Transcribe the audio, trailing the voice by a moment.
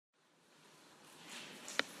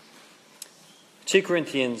2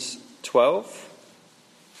 Corinthians 12,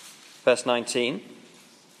 verse 19.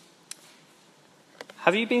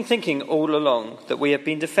 Have you been thinking all along that we have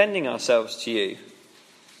been defending ourselves to you?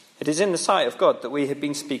 It is in the sight of God that we have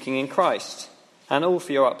been speaking in Christ, and all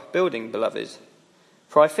for your upbuilding, beloved.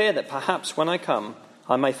 For I fear that perhaps when I come,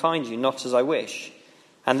 I may find you not as I wish,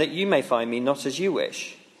 and that you may find me not as you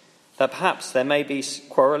wish, that perhaps there may be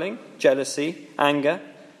quarrelling, jealousy, anger,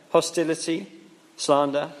 hostility,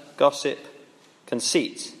 slander, gossip,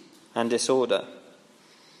 conceit, and disorder.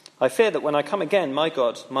 I fear that when I come again, my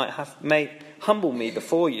God may humble me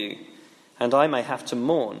before you, and I may have to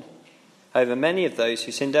mourn over many of those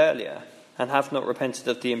who sinned earlier and have not repented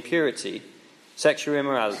of the impurity, sexual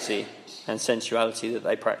immorality, and sensuality that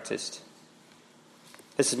they practiced.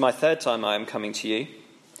 This is my third time I am coming to you.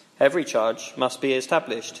 Every charge must be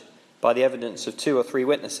established by the evidence of 2 or 3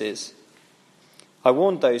 witnesses. I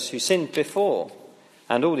warned those who sinned before,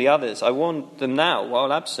 and all the others I warned them now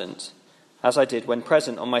while absent, as I did when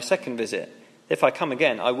present on my second visit. If I come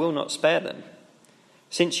again, I will not spare them.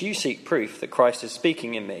 Since you seek proof that Christ is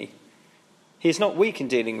speaking in me, he is not weak in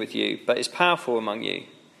dealing with you, but is powerful among you.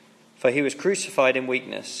 For he was crucified in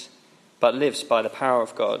weakness, but lives by the power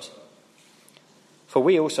of God. For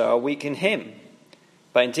we also are weak in him,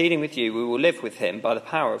 but in dealing with you we will live with him by the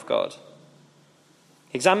power of God.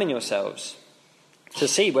 Examine yourselves to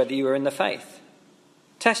see whether you are in the faith.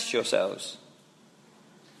 Test yourselves.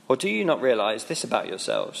 Or do you not realize this about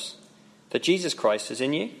yourselves, that Jesus Christ is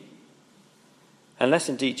in you? Unless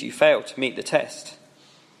indeed you fail to meet the test.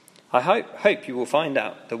 I hope you will find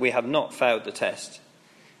out that we have not failed the test.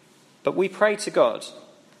 But we pray to God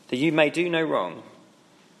that you may do no wrong,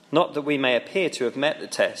 not that we may appear to have met the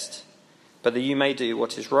test, but that you may do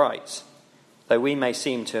what is right, though we may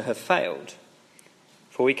seem to have failed.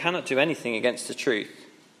 For we cannot do anything against the truth,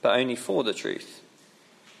 but only for the truth.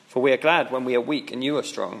 For we are glad when we are weak and you are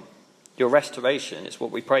strong. Your restoration is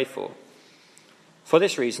what we pray for. For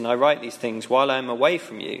this reason I write these things while I am away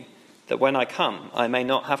from you, that when I come I may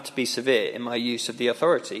not have to be severe in my use of the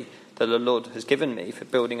authority that the Lord has given me for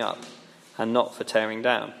building up and not for tearing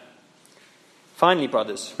down. Finally,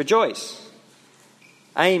 brothers, rejoice.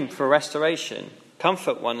 Aim for restoration.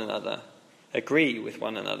 Comfort one another. Agree with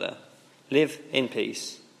one another. Live in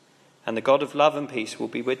peace. And the God of love and peace will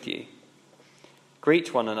be with you.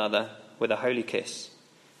 Greet one another with a holy kiss.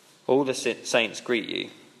 All the saints greet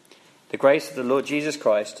you. The grace of the Lord Jesus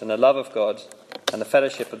Christ and the love of God and the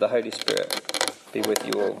fellowship of the Holy Spirit be with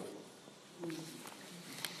you all.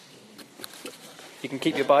 You can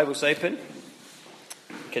keep your Bibles open.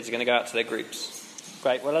 Kids are going to go out to their groups.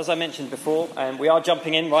 Great. Well, as I mentioned before, we are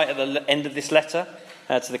jumping in right at the end of this letter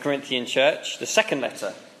to the Corinthian church, the second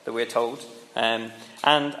letter that we're told. And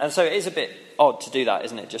so it is a bit odd to do that,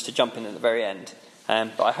 isn't it? Just to jump in at the very end.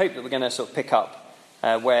 But I hope that we're going to sort of pick up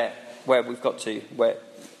where we've got to,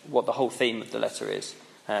 what the whole theme of the letter is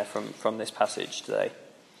from this passage today.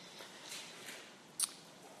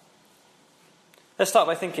 Let's start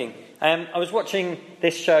by thinking. I was watching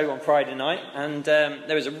this show on Friday night, and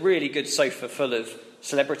there was a really good sofa full of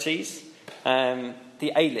celebrities.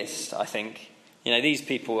 The A-list, I think. You know, these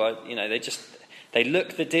people are, they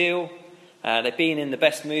look the deal. They've been in the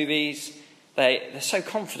best movies. They're so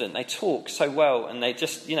confident. They talk so well, and they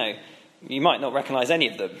just, you might not recognise any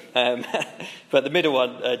of them. But the middle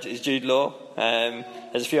one is Jude Law.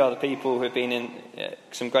 There's a few other people who have been in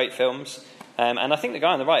some great films. And I think the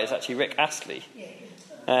guy on the right is actually Rick Astley.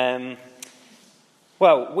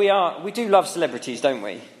 Well, we do love celebrities, don't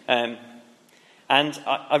we? And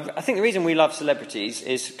I think the reason we love celebrities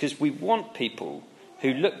is because we want people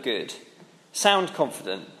who look good, sound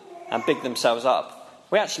confident, and big themselves up.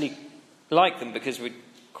 We actually like them because we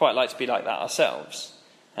quite like to be like that ourselves.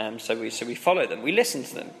 So we follow them. We listen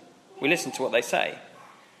to them. We listen to what they say.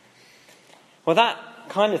 Well, that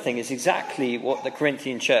kind of thing is exactly what the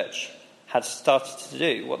Corinthian church had started to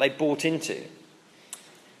do, what they bought into.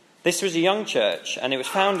 This was a young church, and it was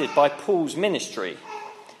founded by Paul's ministry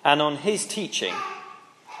and on his teaching.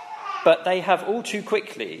 But they have all too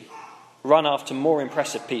quickly run after more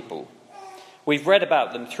impressive people. We've read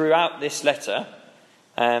about them throughout this letter.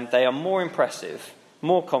 They are more impressive,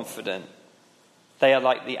 more confident. They are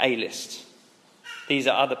like the A-list. These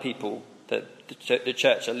are other people that the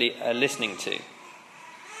church are listening to.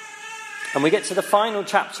 And we get to the final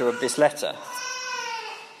chapter of this letter.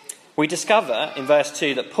 We discover in verse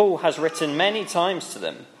 2 that Paul has written many times to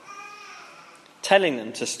them, telling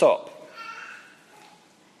them to stop.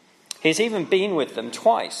 He's even been with them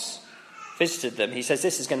twice, visited them. He says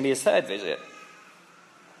this is going to be his third visit,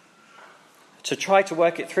 to try to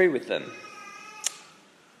work it through with them.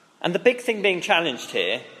 And the big thing being challenged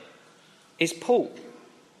here is Paul.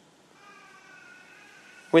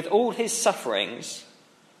 With all his sufferings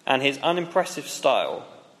and his unimpressive style,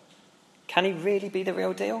 can he really be the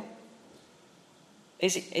real deal?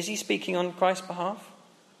 Is he speaking on Christ's behalf?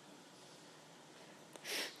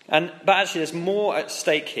 But actually there's more at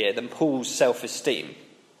stake here than Paul's self-esteem.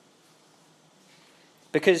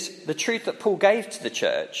 Because the truth that Paul gave to the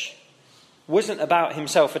church wasn't about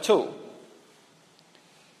himself at all.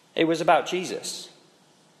 It was about Jesus.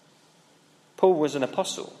 Paul was an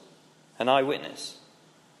apostle, an eyewitness.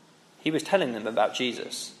 He was telling them about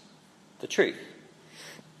Jesus, the truth.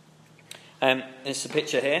 It's a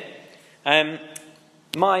picture here.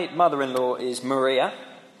 My mother-in-law is Maria,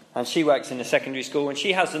 and she works in a secondary school, and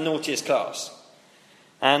she has the naughtiest class.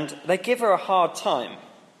 And they give her a hard time.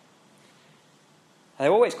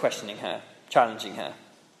 They're always questioning her, challenging her.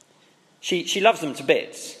 She loves them to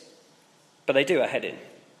bits, but they do her head in.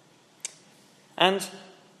 And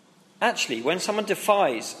actually, when someone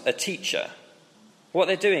defies a teacher, what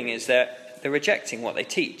they're doing is they're rejecting what they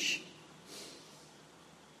teach.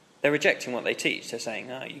 They're rejecting what they teach. They're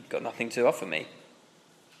saying, "Oh, you've got nothing to offer me.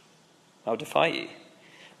 I'll defy you."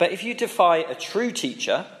 But if you defy a true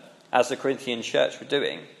teacher, as the Corinthian church were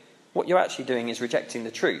doing, what you're actually doing is rejecting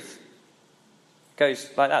the truth. It goes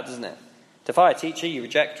like that, doesn't it? Defy a teacher, you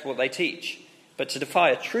reject what they teach. But to defy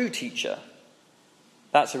a true teacher,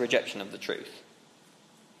 that's a rejection of the truth.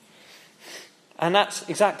 And that's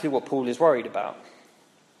exactly what Paul is worried about.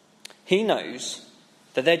 He knows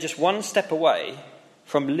that they're just one step away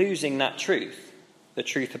from losing that truth, the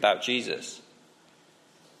truth about Jesus.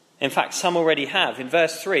 In fact, some already have. In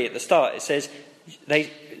verse 3 at the start, it says,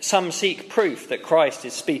 some seek proof that Christ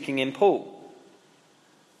is speaking in Paul.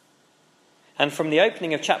 And from the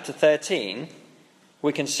opening of chapter 13,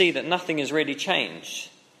 we can see that nothing has really changed.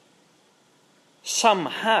 Some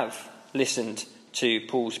have listened to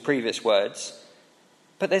Paul's previous words,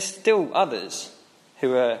 but there's still others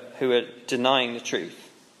who are denying the truth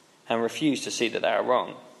and refuse to see that they are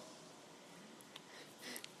wrong.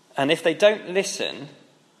 And if they don't listen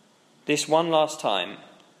this one last time,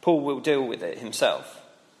 Paul will deal with it himself.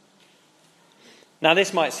 Now,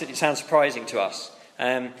 this might sound surprising to us.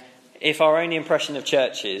 If our only impression of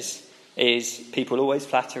churches is people always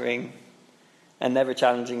flattering and never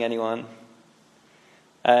challenging anyone,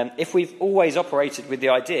 if we've always operated with the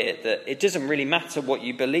idea that it doesn't really matter what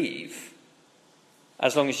you believe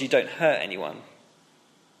as long as you don't hurt anyone,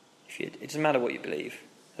 it doesn't matter what you believe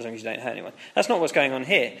as long as you don't hurt anyone. That's not what's going on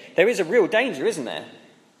here. There is a real danger, isn't there,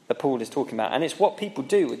 that Paul is talking about, and it's what people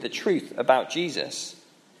do with the truth about Jesus.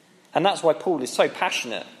 And that's why Paul is so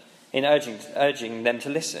passionate in urging them to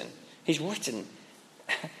listen. He's written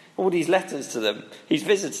all these letters to them. He's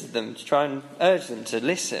visited them to try and urge them to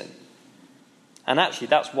listen. And actually,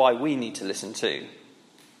 that's why we need to listen too.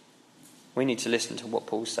 We need to listen to what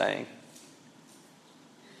Paul's saying.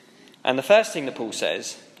 And the first thing that Paul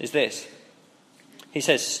says is this. He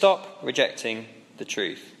says, stop rejecting the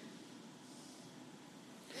truth.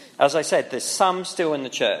 As I said, there's some still in the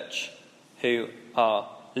church who are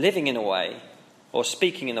living in a way or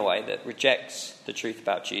speaking in a way that rejects the truth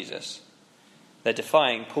about Jesus. They're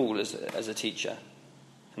defying Paul as a teacher,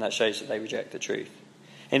 and that shows that they reject the truth.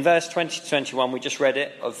 In verse 20 to 21, we just read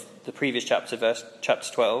it of the previous chapter,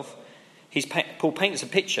 chapter 12. Paul paints a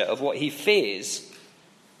picture of what he fears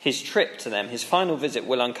his trip to them, his final visit,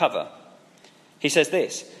 will uncover. He says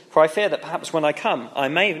this, "For I fear that perhaps when I come, I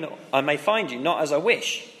may find you not as I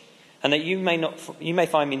wish, and that you may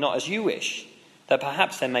find me not as you wish, that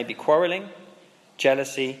perhaps there may be quarrelling,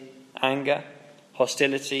 jealousy, anger,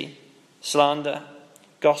 hostility, slander,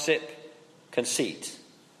 gossip, conceit,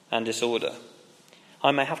 and disorder. I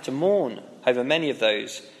may have to mourn over many of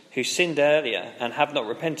those who sinned earlier and have not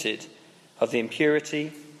repented of the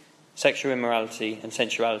impurity, sexual immorality, and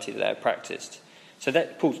sensuality that they have practiced." So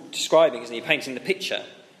that Paul's describing, isn't he, painting the picture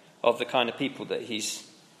of the kind of people that he's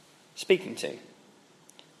speaking to.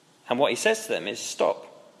 And what he says to them is, stop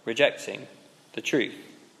rejecting the truth.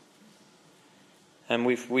 And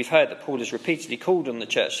we've heard that Paul has repeatedly called on the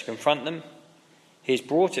church to confront them. He's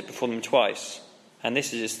brought it before them twice, and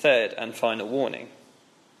this is his third and final warning.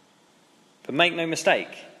 But make no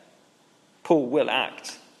mistake, Paul will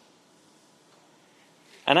act.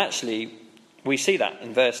 And actually, we see that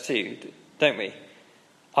in verse 2, don't we?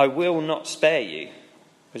 I will not spare you.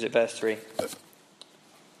 Was it verse 3?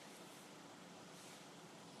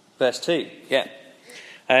 Verse 2, yeah.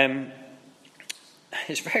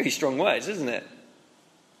 It's very strong words, isn't it?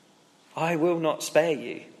 I will not spare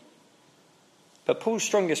you. But Paul's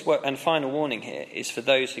strongest and final warning here is for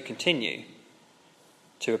those who continue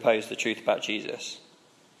to oppose the truth about Jesus.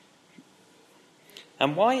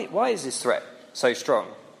 And why is this threat so strong?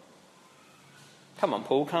 Come on,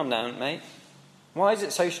 Paul, calm down, mate. Why is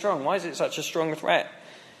it so strong? Why is it such a strong threat?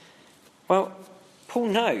 Well, Paul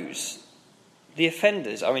knows the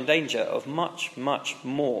offenders are in danger of much, much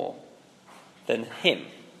more than him.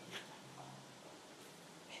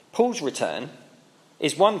 Paul's return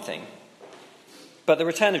is one thing, but the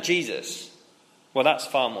return of Jesus, well, that's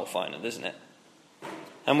far more final, isn't it?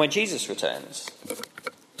 And when Jesus returns,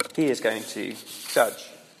 he is going to judge.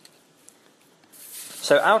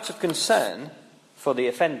 So out of concern for the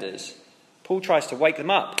offenders, Paul tries to wake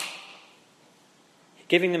them up,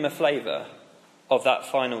 giving them a flavour of that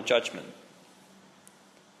final judgment.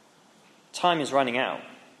 Time is running out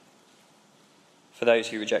for those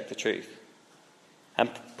who reject the truth. And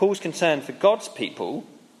Paul's concern for God's people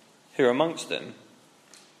who are amongst them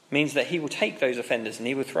means that he will take those offenders and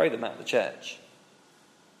he will throw them out of the church.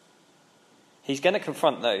 He's going to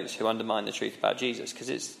confront those who undermine the truth about Jesus because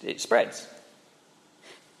it spreads.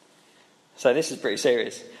 So this is pretty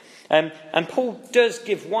serious. And Paul does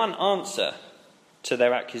give one answer to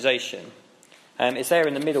their accusation. It's there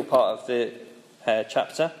in the middle part of the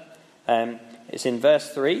chapter. It's in verse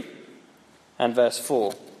 3 and verse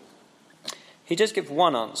 4. He does give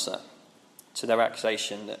one answer to their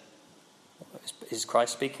accusation that, is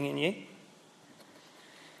Christ speaking in you?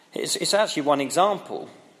 It's actually one example.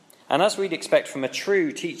 And as we'd expect from a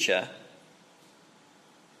true teacher,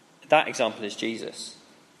 that example is Jesus.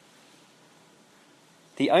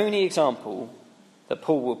 The only example that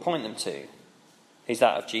Paul will point them to is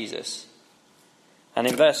that of Jesus. And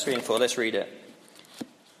in verse 3 and 4, let's read it.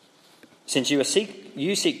 Since you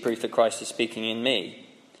seek proof that Christ is speaking in me,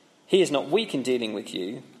 he is not weak in dealing with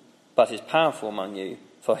you, but is powerful among you.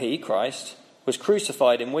 For he, Christ, was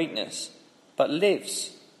crucified in weakness, but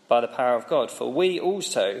lives by the power of God. For we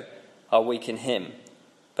also are weak in him,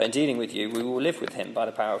 but in dealing with you, we will live with him by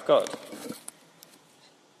the power of God.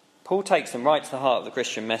 Paul takes them right to the heart of the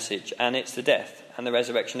Christian message, and it's the death and the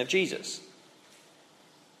resurrection of Jesus.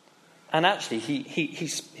 And actually,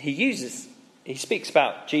 he speaks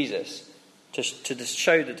about Jesus to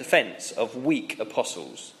show the defence of weak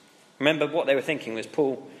apostles. Remember, what they were thinking was,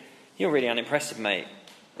 Paul, you're really unimpressive, mate.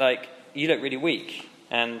 Like, you look really weak,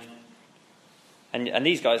 and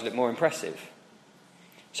these guys look more impressive.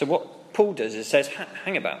 So what Paul does is says,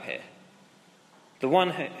 hang about here. The one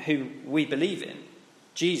who we believe in,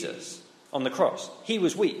 Jesus, on the cross, he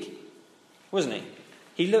was weak, wasn't he?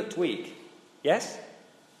 He looked weak. Yes?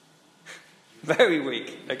 Very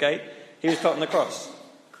weak, okay? He was put on the cross,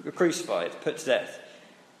 crucified, put to death.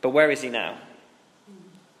 But where is he now?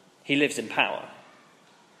 He lives in power.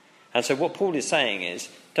 And so what Paul is saying is,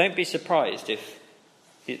 don't be surprised if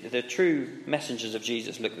the true messengers of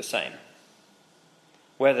Jesus look the same.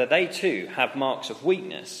 Whether they too have marks of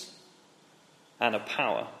weakness and of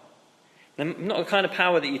power. They're not the kind of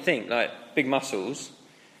power that you think, like big muscles,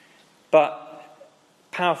 but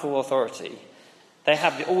powerful authority. They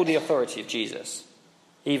have all the authority of Jesus,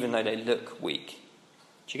 even though they look weak.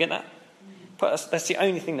 Do you get that? But that's the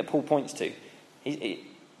only thing that Paul points to.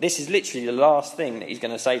 This is literally the last thing that he's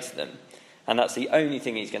going to say to them, and that's the only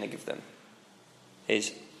thing he's going to give them,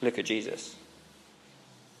 is look at Jesus.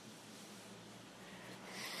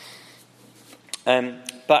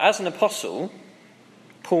 But as an apostle,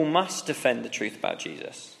 Paul must defend the truth about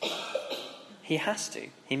Jesus. He has to.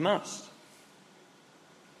 He must.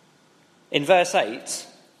 In verse 8,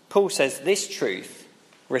 Paul says this truth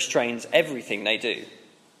restrains everything they do.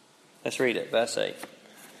 Let's read it, verse 8.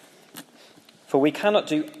 For we cannot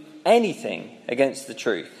do anything against the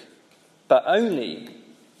truth, but only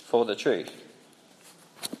for the truth.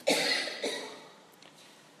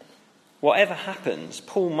 Whatever happens,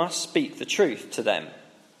 Paul must speak the truth to them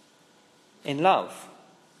in love.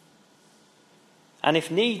 And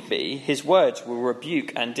if need be, his words will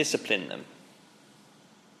rebuke and discipline them.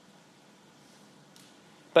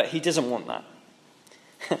 But he doesn't want that.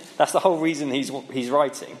 That's the whole reason he's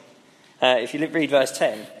writing. If you read verse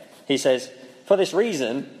 10, he says, for this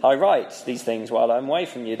reason I write these things while I'm away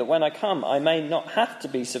from you, that when I come I may not have to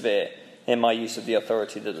be severe in my use of the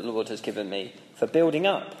authority that the Lord has given me for building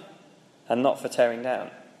up and not for tearing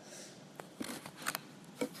down.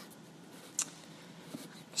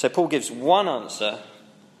 So Paul gives one answer,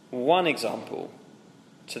 one example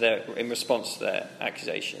in response to their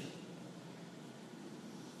accusation.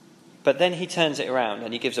 But then he turns it around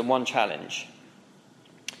and he gives them one challenge.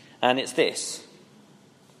 And it's this.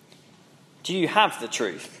 Do you have the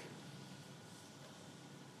truth?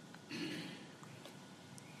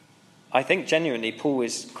 I think genuinely Paul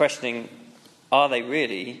is questioning, are they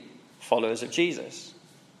really followers of Jesus?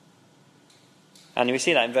 And we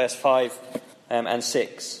see that in verse 5 and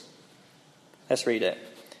 6. Let's read it.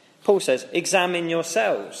 Paul says, "Examine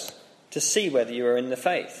yourselves to see whether you are in the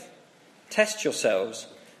faith. Test yourselves.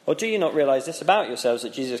 Or do you not realize this about yourselves,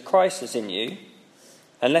 that Jesus Christ is in you,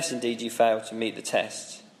 unless indeed you fail to meet the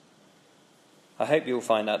test?" I hope you will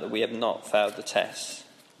find out that we have not failed the test.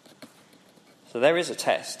 So there is a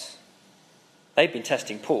test. They've been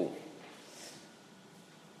testing Paul.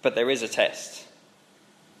 But there is a test.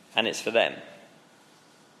 And it's for them.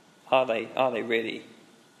 Are they really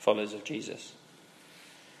followers of Jesus?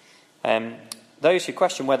 Those who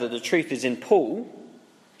question whether the truth is in Paul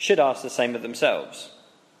should ask the same of themselves.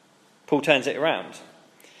 Paul turns it around.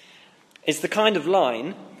 It's the kind of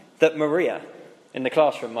line that Maria in the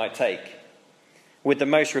classroom might take with the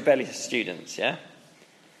most rebellious students, yeah?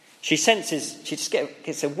 She just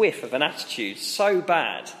gets a whiff of an attitude so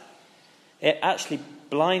bad, it actually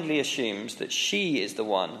blindly assumes that she is the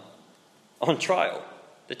one on trial,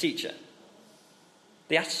 the teacher.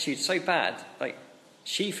 The attitude's so bad, like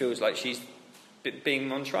she feels like she's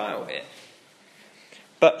being on trial here.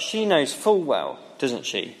 But she knows full well, doesn't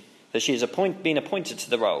she, that she has been appointed to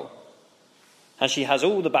the role, and she has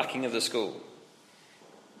all the backing of the school.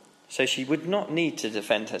 So she would not need to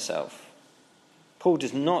defend herself. Paul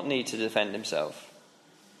does not need to defend himself.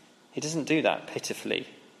 He doesn't do that pitifully.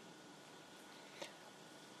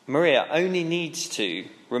 Maria only needs to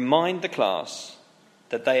remind the class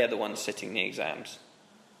that they are the ones sitting the exams.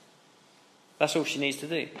 That's all she needs to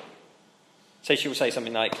do. So she will say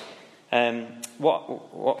something like,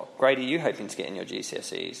 what grade are you hoping to get in your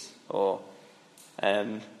GCSEs? Or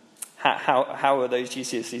how are those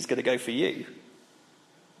GCSEs going to go for you?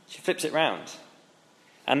 She flips it round.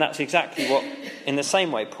 And that's exactly what, in the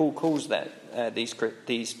same way, Paul calls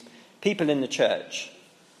these people in the church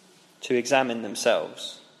to examine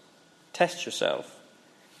themselves. Test yourself.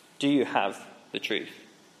 Do you have the truth?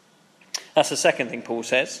 That's the second thing Paul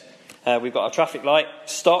says. We've got a traffic light.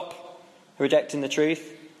 Stop rejecting the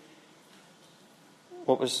truth.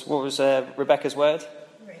 What was Rebecca's word?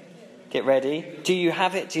 Ready. Get ready. Do you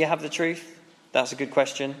have it? Do you have the truth? That's a good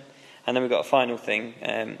question. And then we've got a final thing,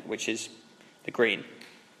 which is the green.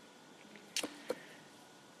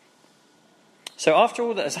 So after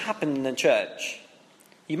all that has happened in the church,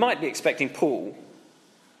 you might be expecting Paul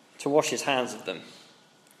to wash his hands of them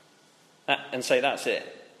and say, that's it.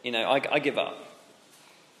 I give up.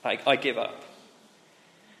 I give up.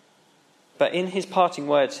 But in his parting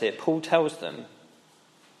words here, Paul tells them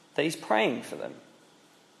that he's praying for them.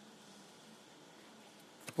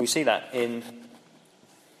 We see that in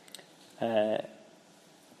verse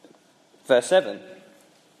 7.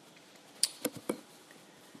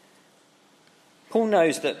 Paul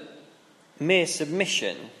knows that mere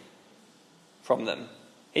submission from them,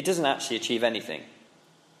 it doesn't actually achieve anything.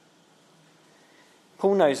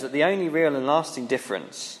 Paul knows that the only real and lasting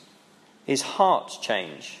difference is heart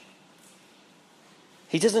change.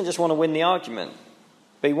 He doesn't just want to win the argument,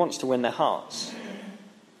 but he wants to win their hearts.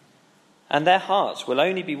 And their hearts will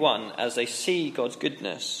only be won as they see God's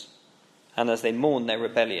goodness and as they mourn their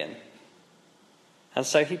rebellion. And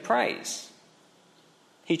so he prays.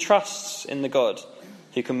 He trusts in the God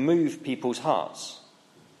who can move people's hearts.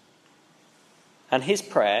 And his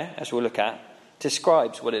prayer, as we'll look at,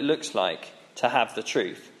 describes what it looks like to have the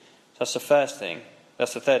truth. That's the first thing.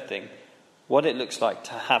 That's the third thing. What it looks like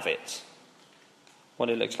to have it. What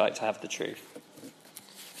it looks like to have the truth.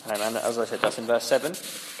 And as I said, that's in verse 7.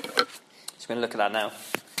 So we're going to look at that now. It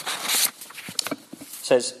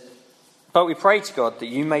says, "But we pray to God that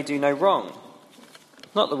you may do no wrong.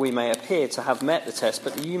 Not that we may appear to have met the test,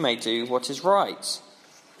 but that you may do what is right,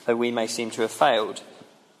 though we may seem to have failed.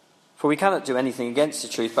 For we cannot do anything against the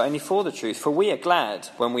truth, but only for the truth. For we are glad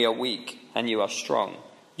when we are weak and you are strong.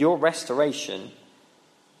 Your restoration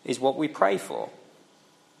is what we pray for."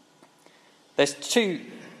 There's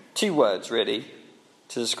two words, really,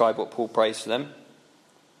 to describe what Paul prays for them.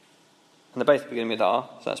 And they both begin with R,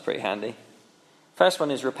 so that's pretty handy. First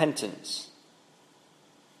one is repentance.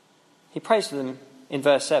 He prays for them in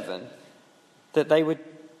verse 7 that they would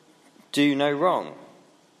do no wrong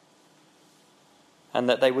and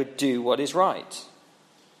that they would do what is right.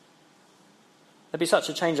 There'd be such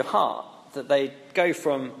a change of heart that they'd go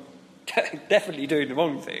from definitely doing the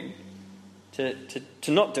wrong thing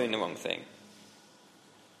to not doing the wrong thing.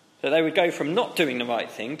 That they would go from not doing the right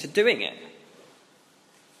thing to doing it.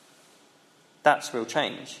 That's real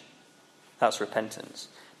change. That's repentance.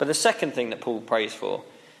 But the second thing that Paul prays for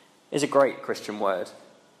is a great Christian word.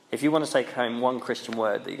 If you want to take home one Christian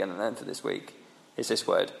word that you're going to learn for this week, it's this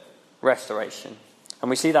word, restoration.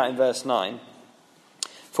 And we see that in verse 9.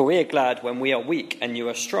 "For we are glad when we are weak and you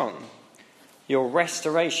are strong. Your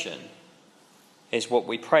restoration is what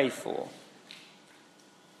we pray for.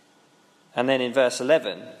 And then in verse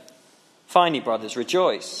 11, finally, brothers,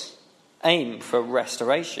 rejoice. Aim for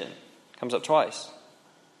restoration. Comes up twice.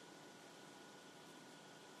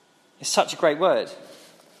 It's such a great word.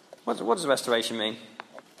 What does restoration mean?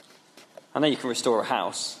 I know you can restore a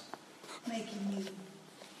house. Making new.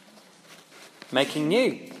 Making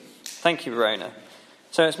new. Thank you, Verona.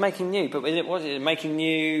 So it's making new, but what is it? Making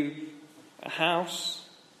new a house?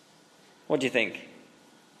 What do you think?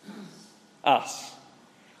 Us.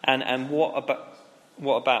 And what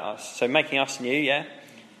about us? So making us new, yeah?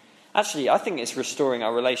 Actually, I think it's restoring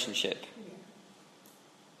our relationship.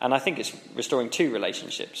 And I think it's restoring two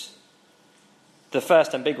relationships. The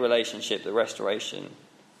first and big relationship, the restoration,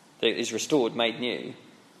 that is restored, made new,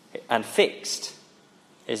 and fixed,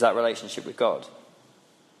 is that relationship with God.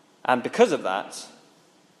 And because of that,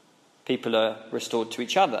 people are restored to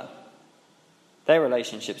each other. Their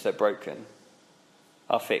relationships that are broken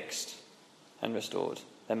are fixed and restored.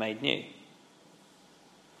 They're made new.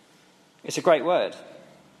 It's a great word.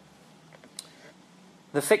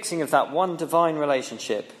 The fixing of that one divine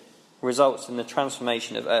relationship results in the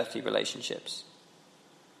transformation of earthly relationships.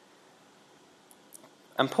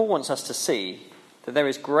 And Paul wants us to see that there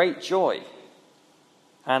is great joy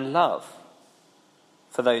and love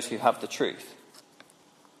for those who have the truth.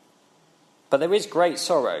 But there is great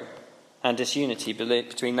sorrow and disunity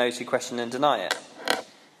between those who question and deny it.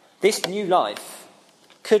 This new life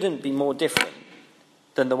couldn't be more different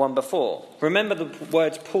than the one before. Remember the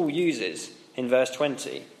words Paul uses in verse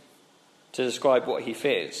 20 to describe what he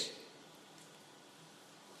fears.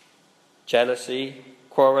 Jealousy,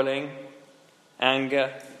 quarrelling,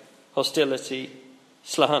 anger, hostility,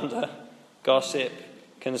 slander, gossip,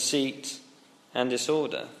 conceit, and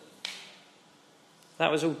disorder.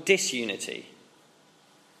 That was all disunity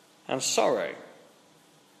and sorrow.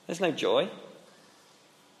 There's no joy.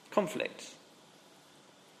 Conflict.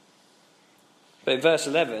 But in verse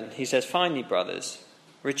 11, he says, finally, brothers,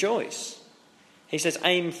 rejoice. He says,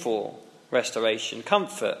 aim for restoration,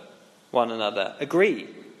 comfort one another, agree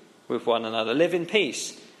with one another, live in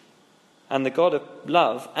peace, and the God of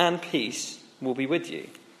love and peace will be with you.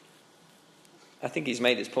 I think he's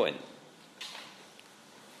made his point.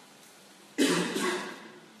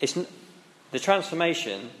 It's the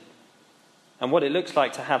transformation and what it looks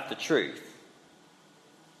like to have the truth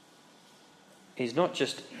is not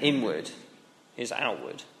just inward, it's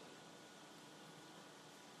outward.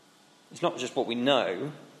 It's not just what we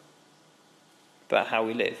know, but how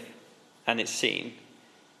we live. And it's seen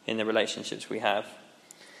in the relationships we have.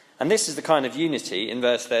 And this is the kind of unity in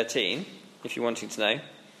verse 13, if you're wanting to know.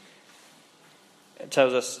 It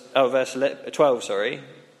tells us, verse 12, sorry.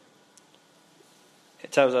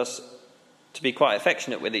 It tells us to be quite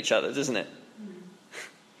affectionate with each other, doesn't it?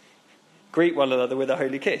 Greet one another with a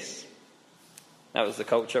holy kiss. That was the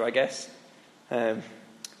culture, I guess. I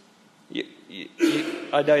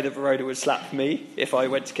know that Verona would slap me if I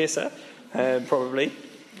went to kiss her, probably.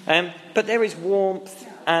 But there is warmth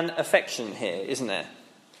and affection here, isn't there?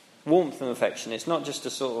 Warmth and affection. It's not just a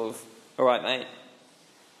sort of, all right, mate.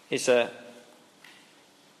 It's a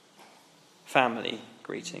family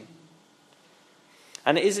greeting.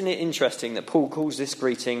 And isn't it interesting that Paul calls this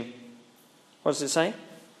greeting, what does it say?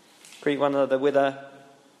 Greet one another with a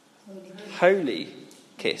holy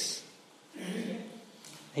kiss.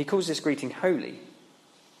 He calls this greeting holy.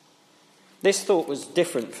 This thought was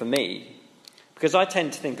different for me because I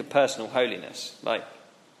tend to think of personal holiness, like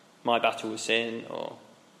my battle with sin or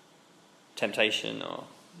temptation or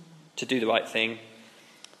to do the right thing.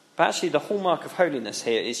 But actually the hallmark of holiness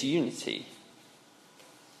here is unity.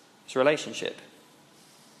 It's a relationship.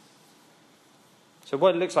 So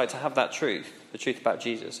what it looks like to have that truth, the truth about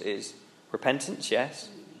Jesus, is repentance, yes,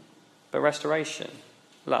 but restoration,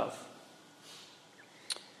 love.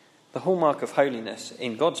 The hallmark of holiness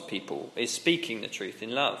in God's people is speaking the truth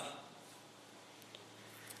in love.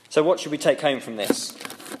 So what should we take home from this?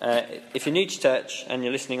 If you're new to church and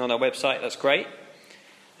you're listening on our website, that's great.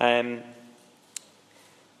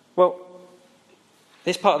 Well,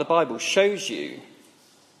 this part of the Bible shows you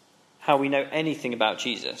how we know anything about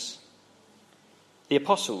Jesus. The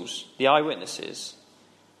apostles, the eyewitnesses,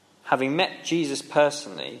 having met Jesus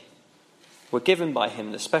personally, were given by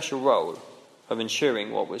him the special role of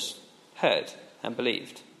ensuring what was heard and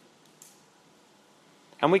believed.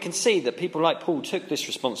 And we can see that people like Paul took this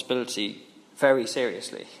responsibility very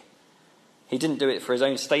seriously. He didn't do it for his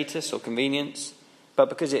own status or convenience, but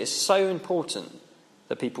because it is so important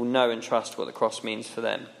that people know and trust what the cross means for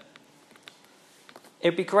them.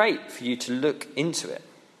 It would be great for you to look into it.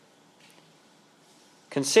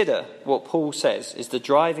 Consider what Paul says is the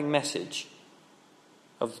driving message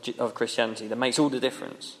of Christianity that makes all the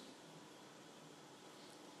difference.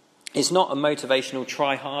 It's not a motivational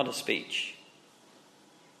try harder speech.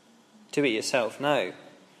 Do it yourself. No.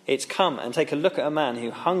 It's come and take a look at a man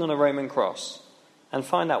who hung on a Roman cross and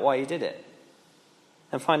find out why he did it.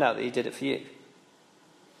 And find out that he did it for you.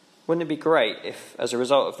 Wouldn't it be great if, as a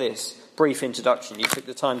result of this brief introduction, you took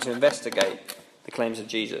the time to investigate the claims of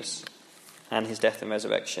Jesus and his death and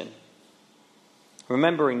resurrection,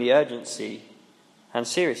 remembering the urgency and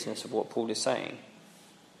seriousness of what Paul is saying?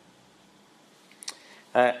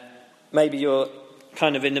 Maybe you're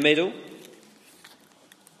kind of in the middle,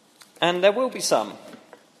 and there will be some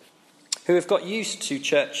who have got used to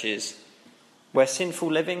churches where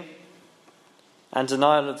sinful living and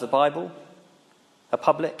denial of the Bible are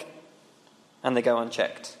public, and they go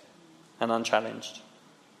unchecked and unchallenged.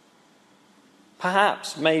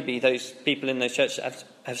 Perhaps, maybe those people in those churches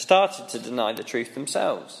have started to deny the truth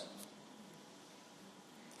themselves.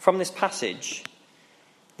 From this passage,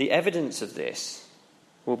 the evidence of this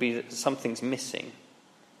will be that something's missing.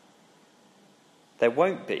 There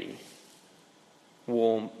won't be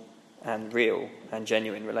warm and real and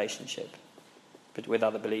genuine relationship with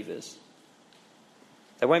other believers.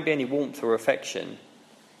 There won't be any warmth or affection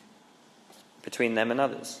between them and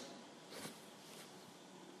others.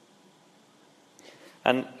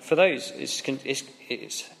 And for those,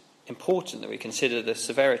 it's important that we consider the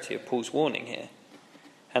severity of Paul's warning here.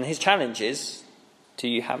 And his challenge is, do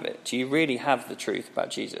you have it? Do you really have the truth about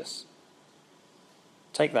Jesus?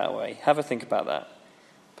 Take that away. Have a think about that.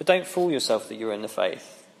 But don't fool yourself that you're in the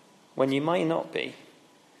faith when you may not be.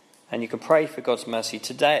 And you can pray for God's mercy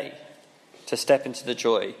today to step into the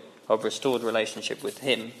joy of restored relationship with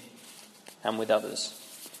him and with others.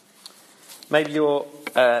 Maybe you're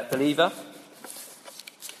a believer.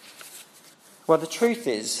 Well, the truth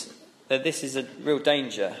is that this is a real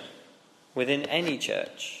danger within any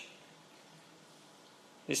church.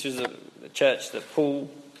 This was a church that Paul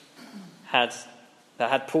had, that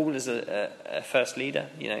had Paul as a first leader,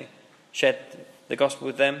 shared the gospel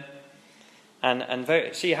with them,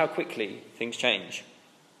 and see how quickly things change.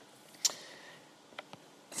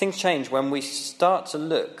 Things change when we start to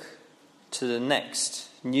look to the next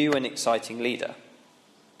new and exciting leader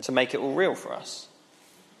to make it all real for us.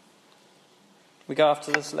 We go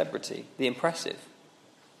after the celebrity, the impressive.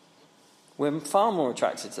 We're far more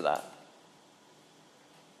attracted to that.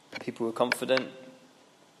 People who are confident,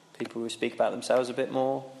 people who speak about themselves a bit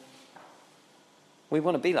more. We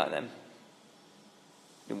want to be like them.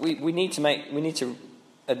 We need to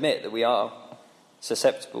admit that we are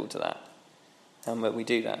susceptible to that, and that we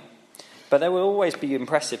do that. But there will always be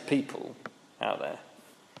impressive people out there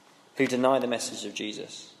who deny the message of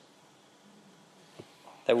Jesus.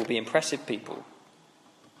 There will be impressive people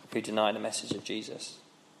who deny the message of Jesus.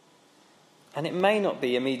 And it may not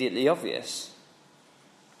be immediately obvious,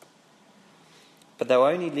 but they'll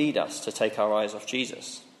only lead us to take our eyes off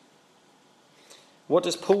Jesus. What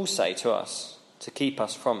does Paul say to us to keep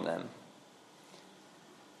us from them?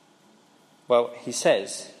 Well, he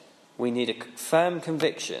says we need a firm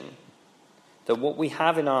conviction that what we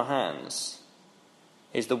have in our hands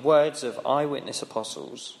is the words of eyewitness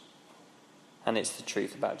apostles, and it's the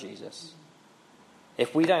truth about Jesus.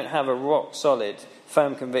 If we don't have a rock solid,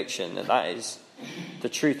 firm conviction that that is the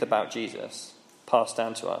truth about Jesus passed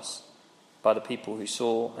down to us by the people who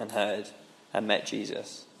saw and heard and met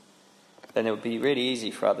Jesus, then it would be really easy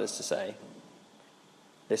for others to say,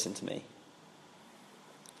 listen to me.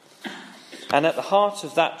 And at the heart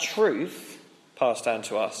of that truth passed down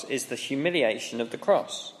to us is the humiliation of the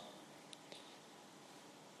cross.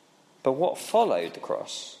 But what followed the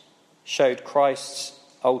cross showed Christ's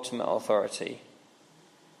ultimate authority,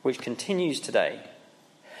 which continues today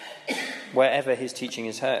wherever his teaching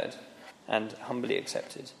is heard and humbly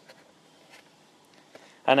accepted.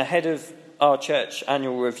 And ahead of our church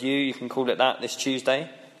annual review, you can call it that, this Tuesday,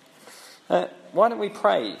 why don't we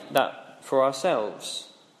pray that for ourselves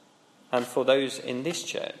and for those in this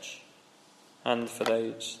church and for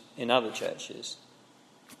those in other churches,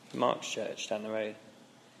 Mark's church down the road.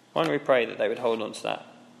 Why don't we pray that they would hold on to that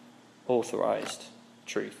authorised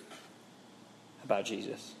truth about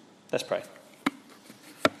Jesus? Let's pray.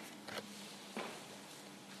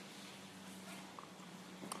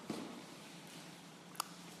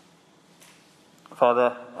 Father,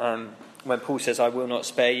 when Paul says, I will not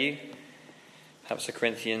spare you, perhaps the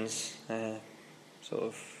Corinthians sort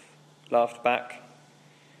of laughed back,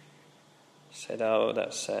 said, oh,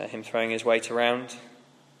 that's him throwing his weight around.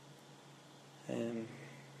 There's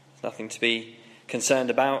nothing to be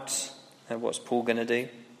concerned about. And what's Paul going to do?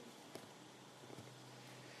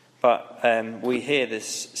 But we hear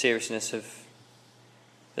this seriousness of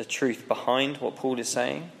the truth behind what Paul is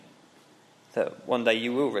saying, that one day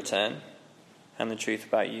you will return and the truth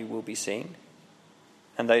about you will be seen,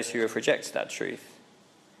 and those who have rejected that truth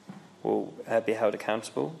will be held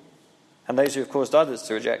accountable, and those who have caused others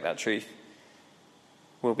to reject that truth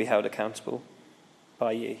will be held accountable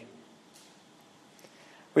by you.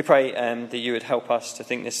 We pray that you would help us to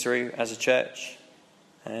think this through as a church,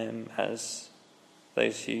 as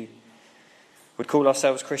those who would call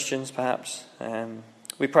ourselves Christians, perhaps.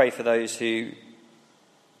 We pray for those who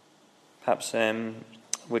perhaps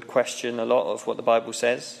would question a lot of what the Bible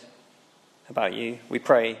says about you. We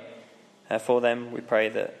pray for them. We pray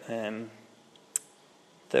that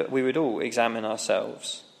that we would all examine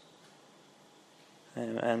ourselves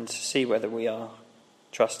and see whether we are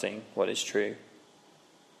trusting what is true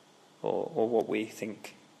or what we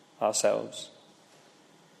think ourselves.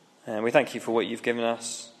 And we thank you for what you've given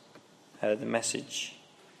us, the message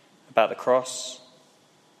about the cross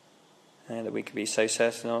that we can be so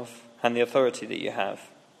certain of, and the authority that you have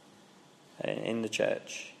in the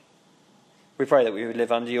church. We pray that we would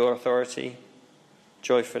live under your authority,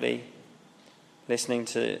 joyfully, listening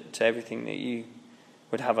to everything that you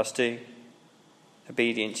would have us do,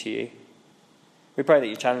 obedient to you. We pray that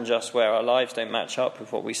you challenge us where our lives don't match up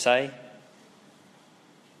with what we say.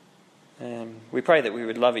 We pray that we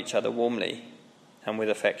would love each other warmly and with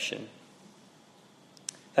affection.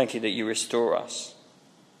 Thank you that you restore us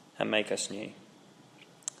and make us new.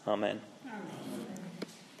 Amen. Amen.